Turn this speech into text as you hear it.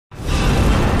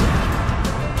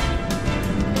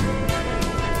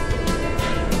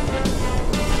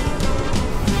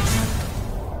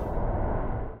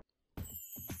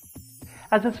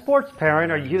As a sports parent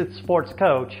or youth sports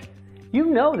coach, you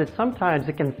know that sometimes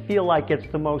it can feel like it's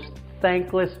the most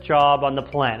thankless job on the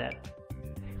planet.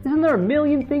 Isn't there a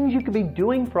million things you could be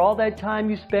doing for all that time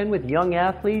you spend with young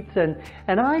athletes? And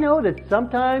I know that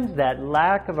sometimes that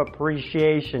lack of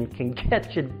appreciation can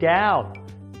get you down.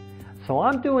 So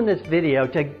I'm doing this video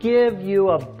to give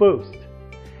you a boost,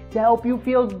 to help you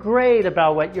feel great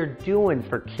about what you're doing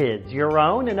for kids, your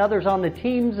own and others on the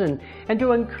teams, and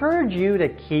to encourage you to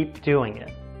keep doing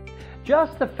it.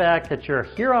 Just the fact that you're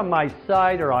here on my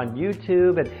site or on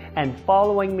YouTube and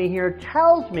following me here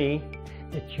tells me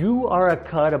that you are a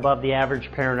cut above the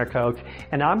average parent or coach.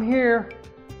 And I'm here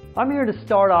to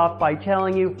start off by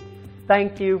telling you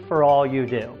thank you for all you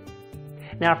do.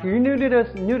 Now, if you're new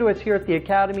to us here at the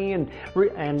Academy and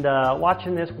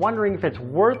watching this, wondering if it's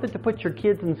worth it to put your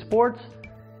kids in sports,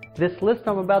 this list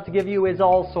I'm about to give you is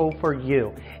also for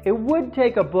you. It would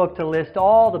take a book to list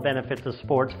all the benefits of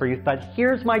sports for youth, but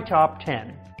here's my top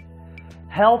 10.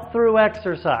 Health through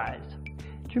exercise.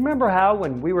 Do you remember how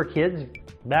when we were kids,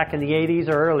 back in the 80s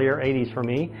or earlier, 80s for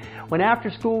me, when after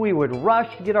school we would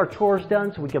rush to get our chores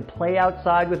done so we could play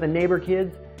outside with the neighbor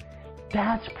kids?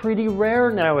 That's pretty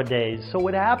rare nowadays. So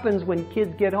what happens when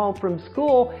kids get home from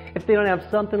school if they don't have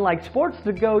something like sports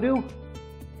to go to?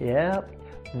 Yep,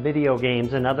 video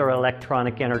games and other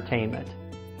electronic entertainment.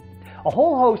 A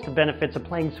whole host of benefits of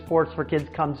playing sports for kids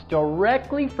comes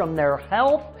directly from their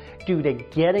health due to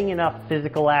getting enough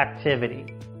physical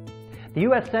activity. The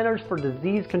U.S. Centers for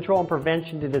Disease Control and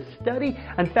Prevention did a study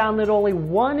and found that only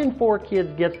 1 in 4 kids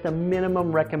gets the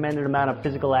minimum recommended amount of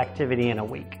physical activity in a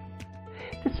week.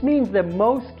 This means that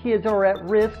most kids are at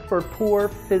risk for poor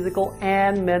physical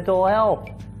and mental health,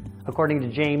 according to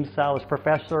James Salas,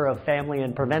 professor of family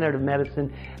and preventative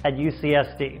medicine at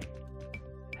UCSD.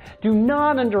 Do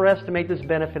not underestimate this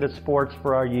benefit of sports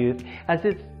for our youth, as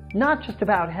it's not just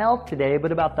about health today,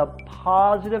 but about the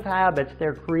positive habits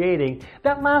they're creating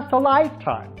that last a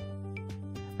lifetime.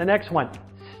 The next one,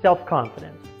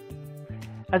 self-confidence.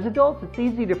 As adults, it's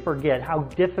easy to forget how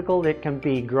difficult it can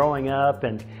be growing up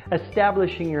and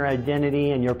establishing your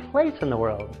identity and your place in the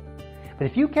world. But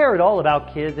if you care at all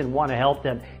about kids and want to help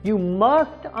them, you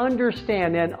must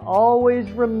understand and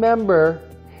always remember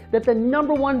that the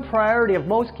 #1 priority of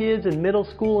most kids in middle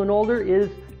school and older is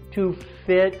to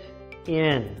fit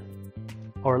in,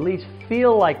 or at least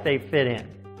feel like they fit in.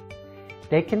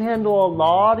 They can handle a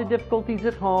lot of difficulties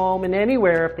at home and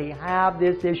anywhere if they have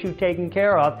this issue taken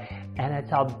care of, and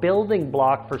it's a building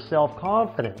block for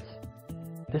self-confidence.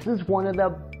 This is one of the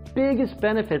biggest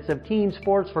benefits of team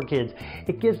sports for kids.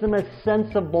 It gives them a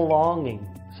sense of belonging,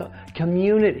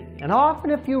 community, and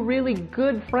often a few really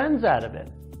good friends out of it.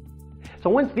 So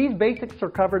once these basics are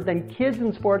covered, then kids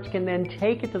in sports can then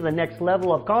take it to the next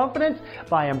level of confidence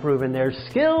by improving their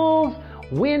skills,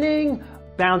 winning,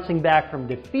 bouncing back from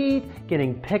defeat,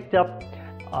 getting picked up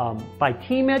by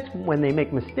teammates when they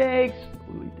make mistakes,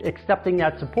 accepting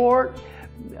that support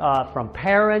from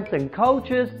parents and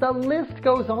coaches. The list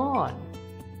goes on.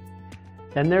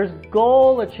 Then there's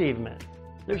goal achievement.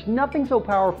 There's nothing so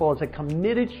powerful as a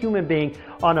committed human being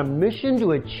on a mission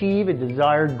to achieve a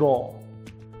desired goal.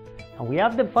 And we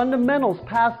have the fundamentals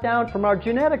passed down from our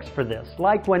genetics for this,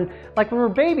 like when we're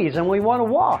babies and we want to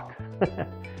walk.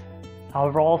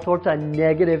 However, all sorts of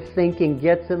negative thinking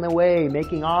gets in the way,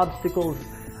 making obstacles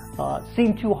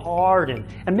seem too hard,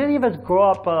 and many of us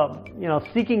grow up,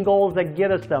 seeking goals that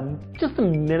get us just the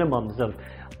minimums of,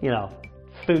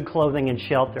 food, clothing, and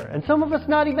shelter, and some of us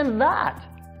not even that.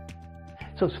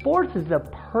 So sports is the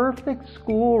perfect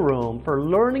schoolroom for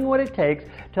learning what it takes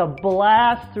to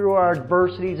blast through our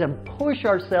adversities and push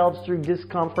ourselves through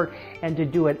discomfort, and to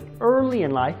do it early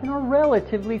in life in a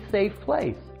relatively safe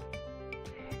place.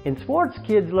 In sports,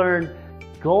 kids learn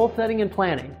goal setting and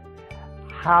planning,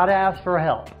 how to ask for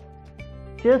help,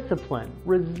 discipline,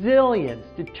 resilience,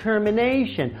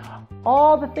 determination,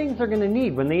 all the things they're going to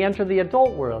need when they enter the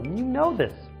adult world. And you know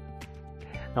this.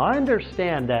 Now, I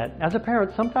understand that as a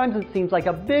parent, sometimes it seems like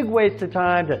a big waste of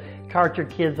time to cart your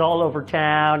kids all over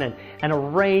town and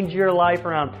arrange your life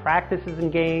around practices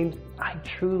and games. I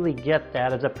truly get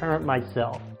that as a parent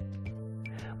myself.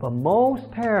 But most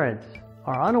parents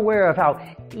are unaware of how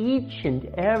each and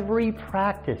every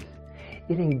practice,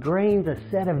 it ingrains a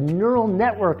set of neural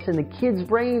networks in the kid's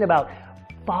brain about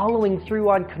following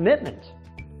through on commitments.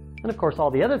 And of course, all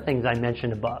the other things I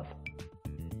mentioned above.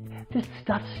 This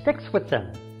stuff sticks with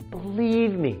them,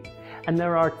 believe me. And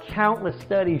there are countless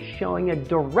studies showing a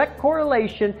direct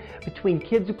correlation between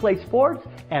kids who play sports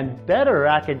and better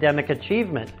academic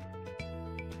achievement.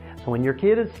 So when your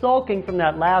kid is sulking from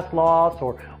that last loss,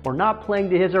 or not playing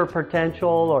to his or her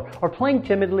potential, or playing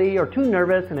timidly, or too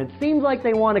nervous, and it seems like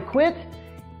they want to quit,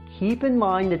 keep in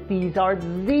mind that these are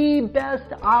the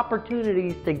best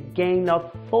opportunities to gain the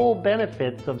full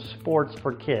benefits of sports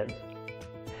for kids.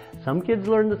 Some kids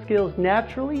learn the skills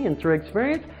naturally and through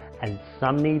experience, and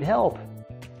some need help.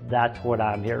 That's what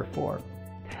I'm here for.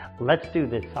 Let's do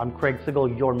this. I'm Craig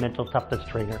Sigel, your mental toughness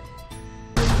trainer.